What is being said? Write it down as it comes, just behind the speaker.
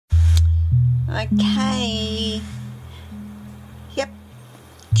Okay. Yep.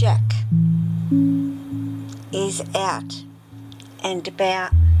 Jack is out and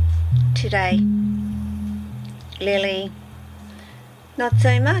about today. Lily, not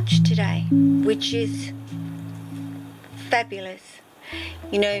so much today, which is fabulous.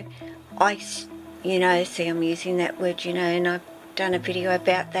 See, I'm using that word, and I've done a video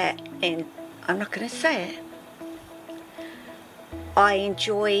about that, and I'm not going to say it.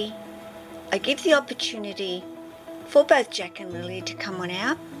 I give the opportunity for both Jack and Lily to come on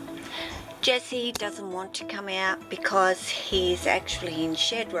out. Jesse doesn't want to come out because he's actually in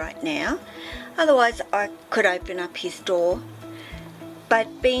shed right now. Otherwise, I could open up his door.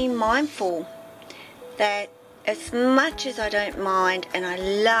 But being mindful that as much as I don't mind and I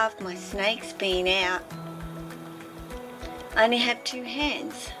love my snakes being out, I only have two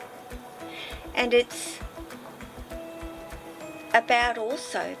hands. And it's about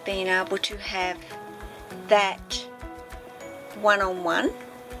also being able to have that one-on-one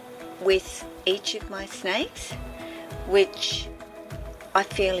with each of my snakes, which I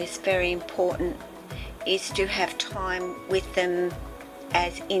feel is very important, is to have time with them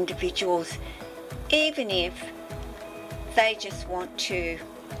as individuals, even if they just want to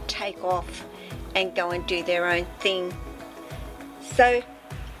take off and go and do their own thing. So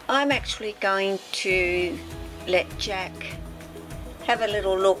I'm actually going to let Jack have a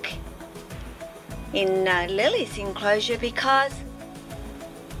little look in Lily's enclosure, because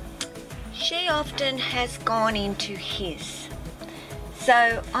she often has gone into his.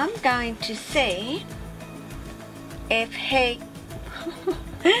 So I'm going to see if he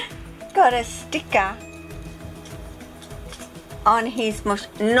got a sticker on his,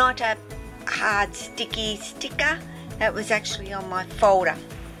 not a hard sticky sticker, that was actually on my folder.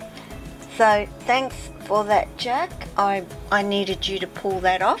 So thanks for that, Jack. I needed you to pull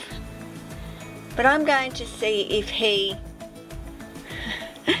that off. But I'm going to see if he's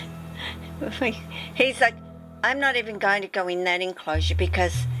like, I'm not even going to go in that enclosure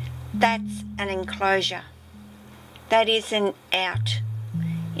because that's an enclosure. That isn't out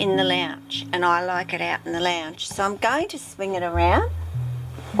in the lounge, and I like it out in the lounge. So I'm going to swing it around.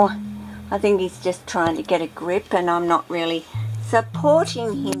 Oh, I think he's just trying to get a grip, and I'm not really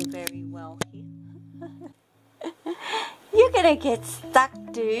supporting him very well here. You're gonna get stuck,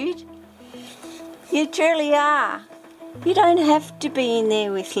 dude. You truly are. You don't have to be in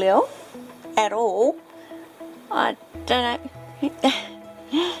there with Lil at all. I don't know.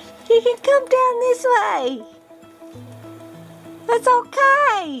 You can come down this way. That's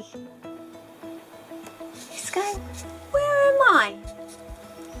okay. He's going, where am I?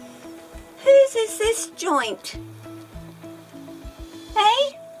 Whose is this joint?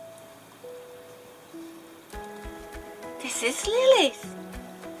 Hey? This is Lily's.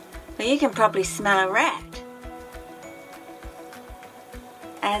 Well, you can probably smell a rat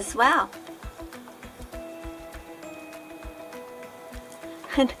as well.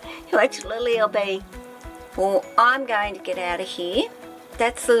 And Lily will be, well, I'm going to get out of here.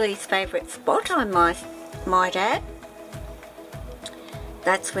 That's Lily's favourite spot, I might add.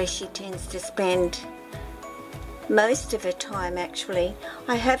 That's where she tends to spend most of her time, actually.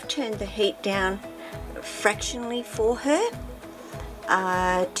 I have turned the heat down fractionally for her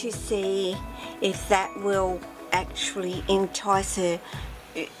to see if that will actually entice her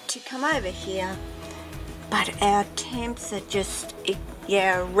to come over here. But our temps are just,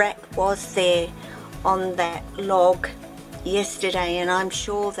 yeah, a rat was there on that log yesterday, and I'm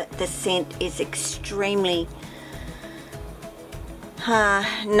sure that the scent is extremely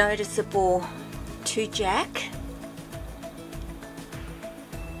noticeable to Jack,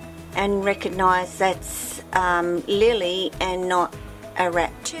 and recognise that's Lily and not a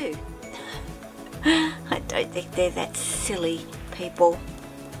rat too. I don't think they're that silly, people.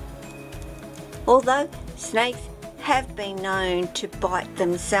 Although snakes have been known to bite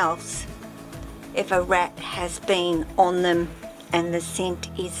themselves if a rat has been on them and the scent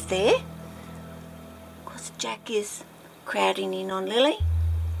is there. Of course, Jack is crowding in on Lily.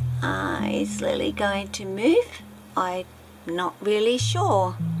 Is Lily going to move? I'm not really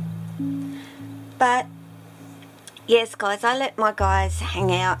sure. But yes, guys, I let my guys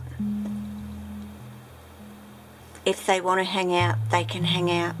hang out. If they want to hang out, they can hang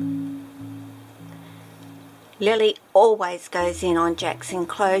out. Lily always goes in on Jack's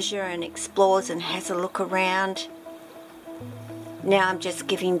enclosure and explores and has a look around. Now I'm just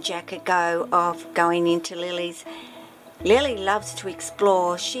giving Jack a go of going into Lily's. Lily loves to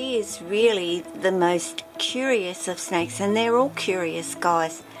explore. She is really the most curious of snakes, and they're all curious,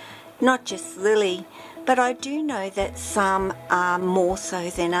 guys. Not just Lily, but I do know that some are more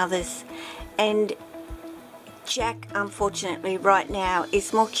so than others. And Jack, unfortunately, right now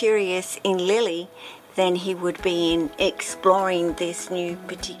is more curious in Lily than he would be in exploring this new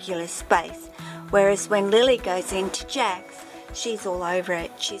particular space. Whereas when Lily goes into Jack's, she's all over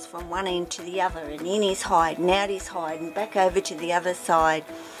it. She's from one end to the other and in his hide and out his hide and back over to the other side.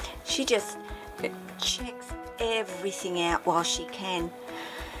 She just checks everything out while she can.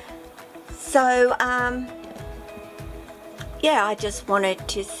 So, yeah, I just wanted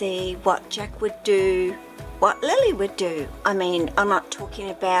to see what Jack would do, what Lily would do. I mean, I'm not talking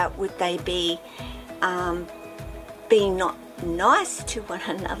about would they be being not nice to one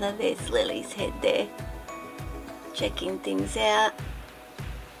another. There's Lily's head there, checking things out.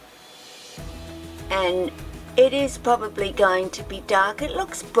 And it is probably going to be dark. It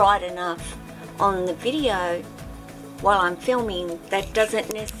looks bright enough on the video while I'm filming. That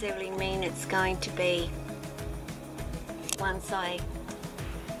doesn't necessarily mean it's going to be once I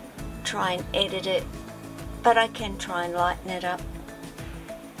try and edit it, but I can try and lighten it up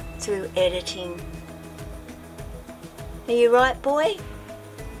through editing. Are you right, boy?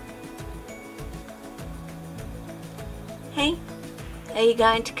 Hey, are you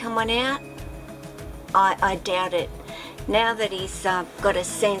going to come on out? I doubt it. Now that he's got a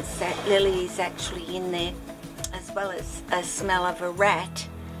sense that Lily is actually in there, as well as a smell of a rat,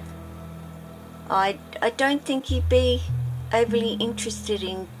 I don't think he'd be overly interested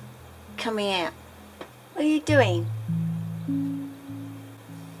in coming out. What are you doing?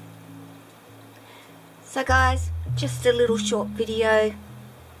 So guys, just a little short video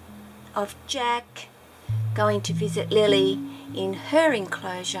of Jack going to visit Lily in her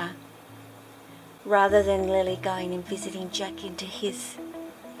enclosure rather than Lily going and visiting Jack into his.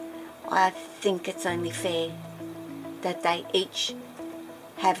 I think it's only fair that they each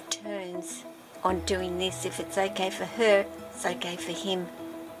have turns on doing this. If it's okay for her, it's okay for him.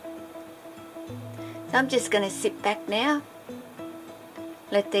 So I'm just going to sit back now,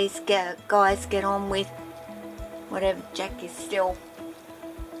 let these guys get on with whatever. Jack is still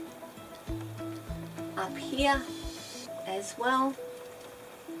up here as well.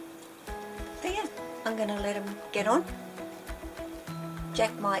 So yeah, I'm going to let him get on.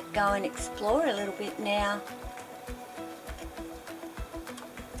 Jack might go and explore a little bit now.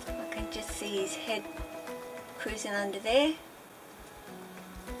 I can just see his head cruising under there.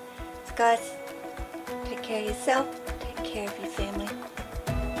 So guys, take care of yourself, take care of your family,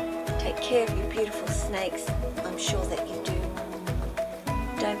 take care of your beautiful snakes. I'm sure that you do.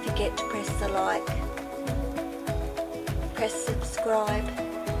 Don't forget to press the like, press subscribe,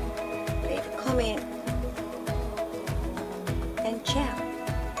 leave a comment, and ciao.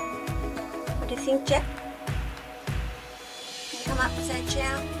 What do you think, Jack? Can you come up and say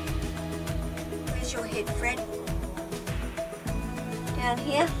ciao? Where's your head, Fred? Down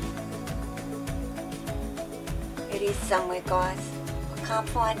here? It is somewhere, guys. I can't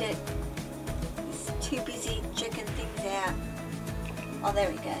find it. He's too busy checking things out. Oh, there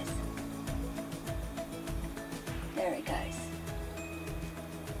he goes. There he goes.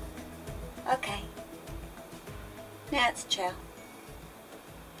 Okay. Now it's ciao.